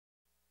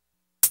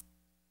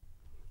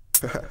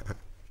Feels.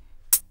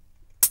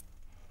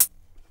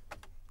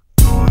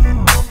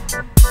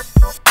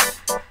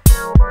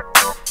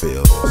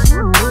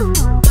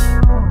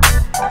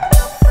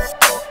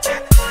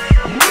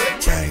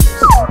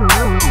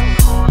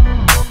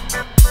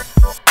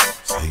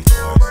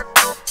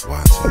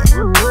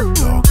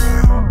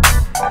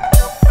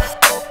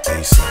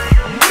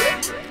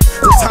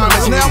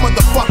 Now,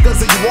 motherfuckers,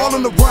 and you all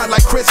on the run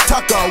like Chris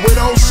Tucker with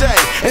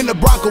O'Shea. In the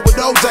Bronco with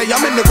OJ,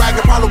 I'm in the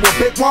ragged Apollo with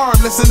Big Worm.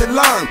 Listen and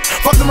learn.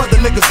 Fuck them other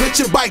niggas,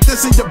 bitch, you bite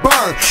this in your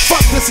burn.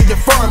 Fuck this in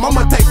your firm,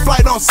 I'ma take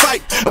flight on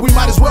sight. And we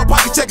might as well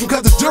pocket checking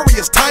cause the jury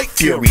is tight.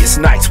 Furious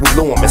nights, we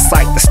lure 'em in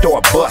sight to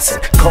start busting.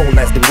 Cold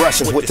as the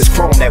Russians with this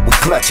chrome that we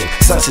clutching.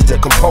 Such as the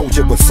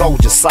composure with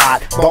soldier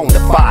side.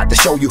 Bonafide to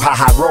show you how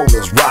high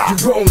rollers ride.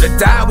 You roll to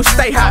die, we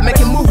stay high,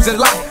 making moves in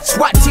life.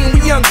 SWAT team,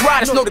 we young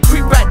riders, know the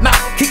creep at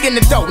night. Kicking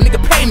the dope, nigga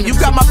pay me, you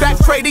got my back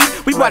straight in.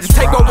 We about to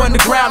take over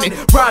underground and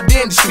rob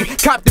the industry.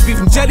 Cop the beef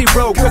from Jelly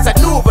Road, cause I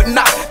knew it but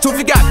not. So if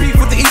you got beef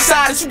with the east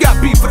siders, you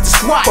got beef with the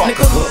SWAT,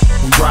 nigga.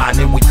 We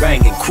riding and we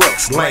banging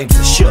crooks, lames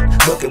and shook.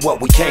 Look at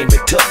what we came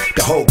and took.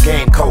 The whole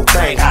game cold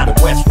thing, how the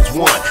West was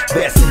won.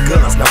 Vests and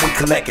guns, now we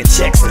collecting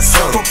checks and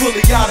sons. From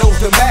fully autos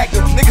to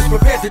magnums, niggas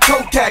prepared to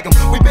toe tag them.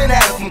 We been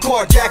at it from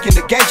carjacking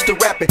to gangster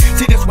rapping.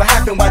 See this what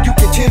happen while you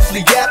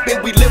continuously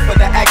yapping. We live for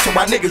the action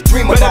while niggas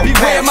dream about passing.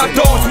 Beware my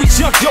dogs, we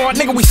junkyard,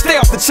 nigga, we stay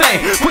off the chain.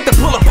 Put the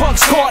bullet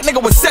punks card,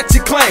 nigga, will set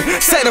your claim.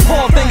 Say the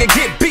wrong thing and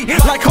get beat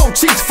like whole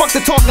cheeks. Fuck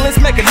the talking, let's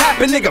make it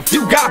happen, nigga. If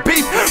you got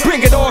beef,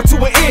 bring it all to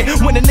an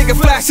end. When the nigga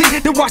flashy,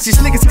 then watch these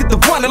niggas get the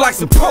running like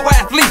some pro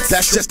athletes.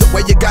 That's just the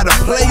way you gotta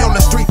play on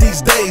the street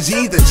these days.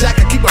 You either jack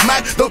or keep a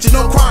Mac, don't you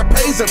know crime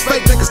pays and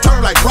fake niggas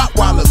turn like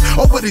Rottweilers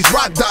over these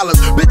rock dollars.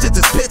 Bitches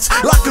is pits,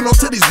 locking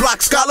onto these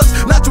block scholars.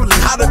 Naturally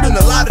hotter than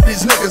a lot of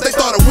these niggas. They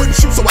thought I wouldn't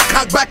shoot, so I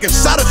cocked back and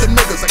shot at them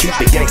niggas. Keep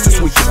the gangster,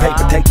 sweep the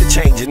paper, take the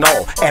change and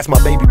all. Ask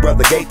my baby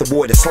brother Gate, the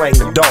boy that slang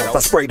them dogs. I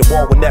spray the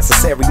wall when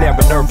necessary,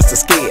 never nervous or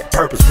scared.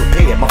 Purpose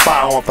prepared, my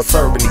firearm for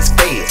serving these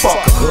feds. Fuck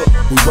a hook,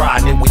 we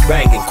riding and we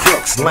banging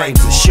crooks, lames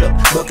and shook.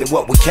 Look at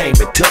what we came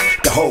and took.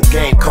 The whole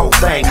game cold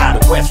thing, how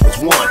the West was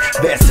won.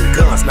 Vests and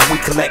guns, now we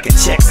collecting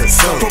checks and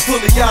sons. From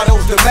fully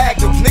autos to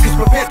magnums, niggas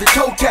prepared to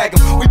toe tag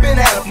them. We been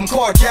at it from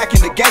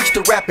carjacking to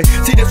gangster rapping.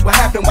 See this what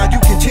happen while you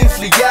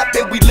continuously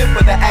yapping. We live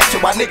for the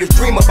action while niggas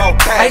dream about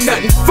passing. Ain't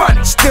nothing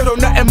funny, still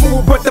don't nothing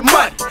move but the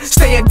money.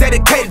 Staying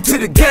dedicated to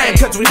the game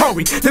cause we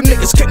hungry. Them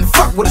niggas couldn't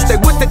fuck with us, they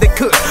wish that they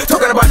could.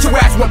 Talking about your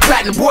ass went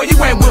platinum, boy, you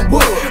ain't went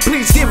wood.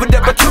 Please give it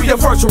up to your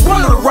verse,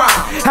 run on the rhyme.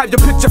 Have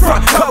your picture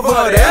front cover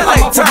of the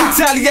LA Times.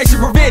 Retaliation,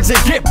 revenge,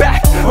 and get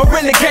back. A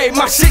renegade,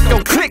 my shit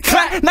gon' click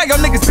clack. Now your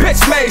niggas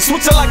bitch made,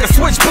 switching like a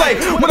switchblade.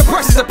 When the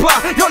pressure's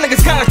applied, your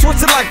niggas kinda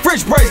twisted like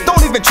fridge braids.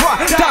 Don't even try,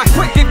 die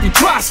quick if you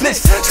try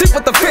snitch. Sleep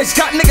with the fish,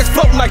 got niggas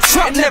floating like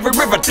trout in every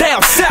river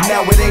down south.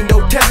 Now it ain't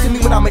no testing me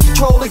when I'm in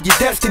control of your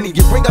destiny.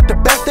 You bring up the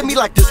best in me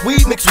like this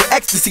weed mixed with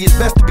ecstasy. It's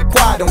best to be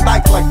quiet on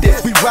nights like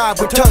this. We ride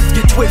when tongues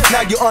get twisted.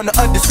 Now you're on the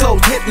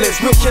undisclosed hit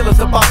list. Real killers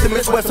about to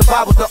miss where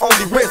survival's the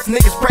only risk.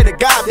 Niggas pray to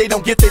God they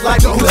don't get their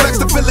life. Who likes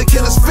to feel a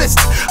killer's fist?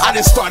 I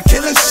didn't start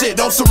killing shit.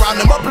 Don't surround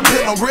them up and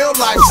pin on real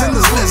life in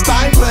this list.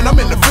 I ain't playing, I'm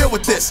in the field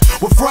with this.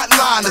 With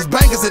frontliners,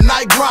 bangers and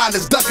night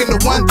grinders, ducking the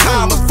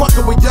one-timers,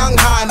 fucking with young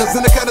hinders.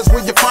 In the cutters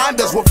where you find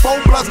us with 4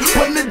 plus,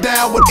 putting it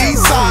down with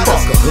east siders.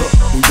 Fuck a hook,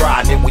 we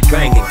riding and we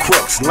banging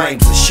crooks,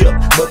 lames and shook.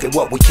 Look at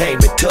what we came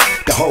and took.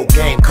 The whole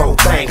game cold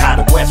thing, how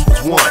the West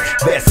was won.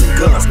 Vests and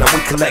guns, now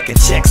we collecting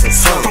checks and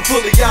sons. From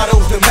fully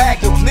autos to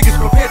magnums, niggas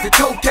prepared to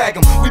toe tag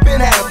them. We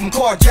been at it from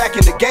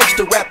carjacking to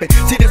gangster rapping.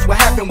 See this what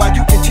happen while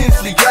you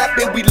continuously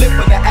yapping. We live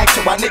for the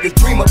action while niggas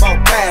dream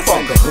about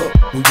passing. Fuck a hook,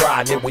 we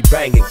riding and we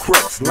banging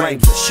crooks,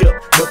 lames and shook.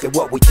 Look at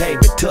what we came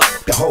and took.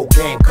 The whole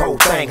game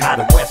cold thing, how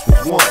the West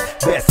was won.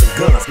 Vests and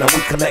guns, now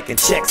we collecting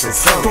checks and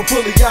sons. From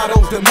fully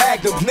autos to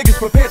magnums, niggas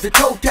prepared to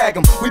toe tag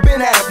them. We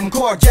been at it from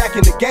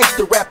carjacking to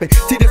gangster rapping.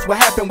 See this what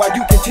happen while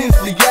you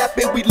continuously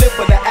yapping. We live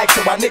for the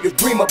action while niggas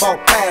dream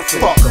about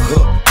passing. Fuck a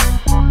hook.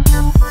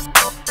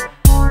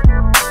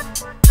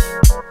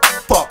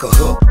 Fuck a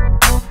hook.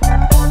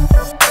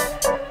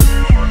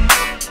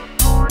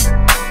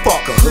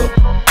 Fuck a hook.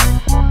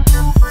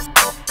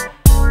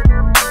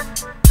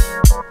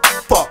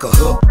 Fuck a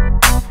hook.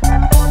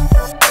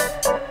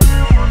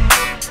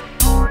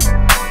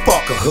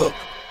 Fuck a hook.